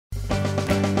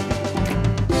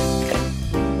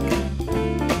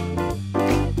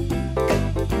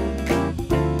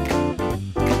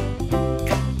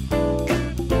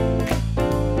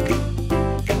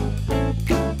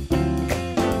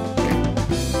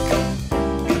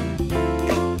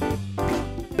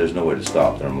There's no way to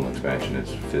stop thermal expansion.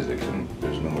 It's physics, and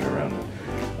there's no way around it.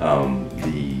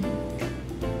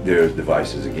 There's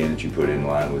devices, again, that you put in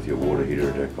line with your water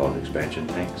heater. They're called expansion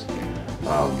tanks.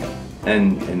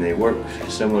 And they work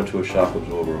similar to a shock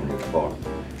absorber on your car.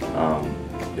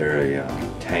 They're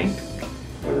a tank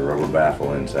with a rubber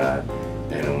baffle inside,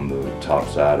 and on the top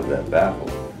side of that baffle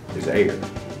is air.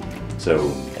 So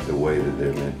the way that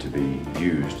they're meant to be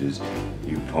used is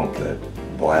you pump that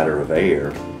bladder of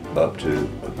air up to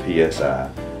a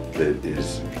PSI that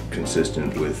is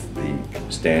consistent with the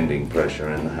standing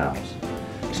pressure in the house.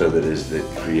 So that as it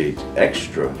creates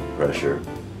extra pressure,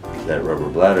 that rubber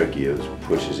bladder gives,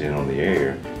 pushes in on the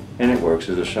air, and it works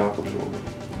as a shock absorber.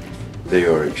 They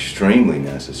are extremely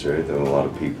necessary, though a lot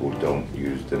of people don't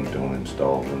use them, don't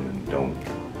install them, and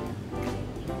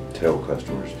don't tell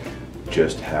customers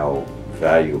just how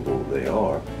valuable they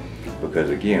are.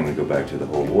 Because again, we go back to the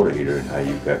whole water heater and how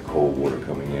you've got cold water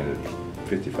coming in at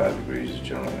 55 degrees is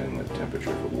generally inlet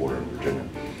temperature for water in Virginia.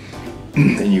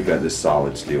 And you've got this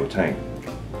solid steel tank.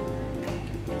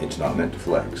 It's not meant to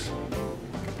flex.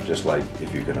 Just like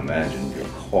if you can imagine your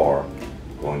car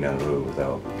going down the road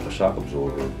without a shock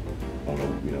absorber on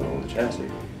the, on the chassis,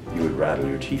 you would rattle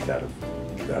your teeth out of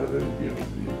the,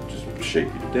 just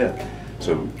shake you to death.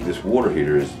 So this water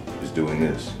heater is doing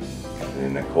this.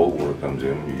 And then that cold water comes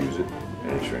in, you use it,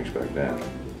 and it shrinks back down.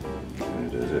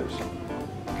 And it does this,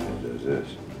 and it does this,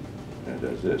 and it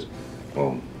does this.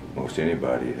 Well, most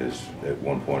anybody has, at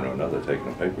one point or another, taken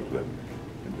a paper clip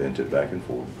and bent it back and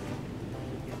forth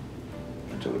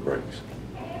until it breaks.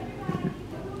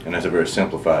 And that's a very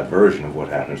simplified version of what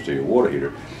happens to your water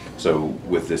heater. So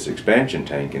with this expansion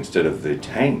tank, instead of the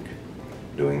tank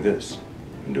doing this,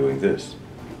 and doing this,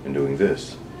 and doing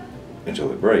this, until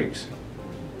it breaks,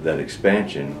 that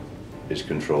expansion is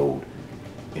controlled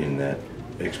in that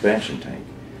expansion tank.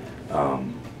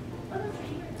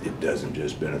 It doesn't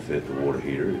just benefit the water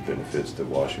heater, it benefits the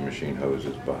washing machine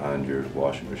hoses behind your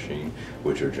washing machine,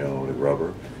 which are generally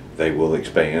rubber. They will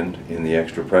expand in the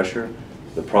extra pressure.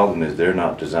 The problem is they're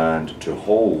not designed to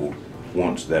hold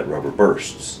once that rubber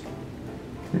bursts.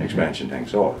 Expansion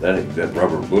tanks are. That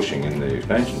rubber bushing in the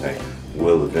expansion tank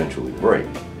will eventually break.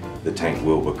 The tank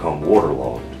will become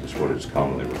waterlogged, is what it's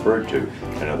commonly referred to.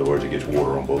 In other words, it gets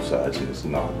water on both sides and it's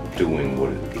not doing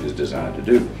what it is designed to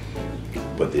do.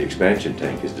 But the expansion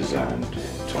tank is designed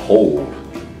to hold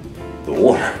the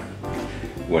water.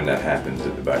 When that happens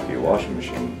at the back of your washing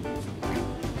machine,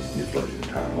 you flood your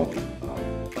entire home.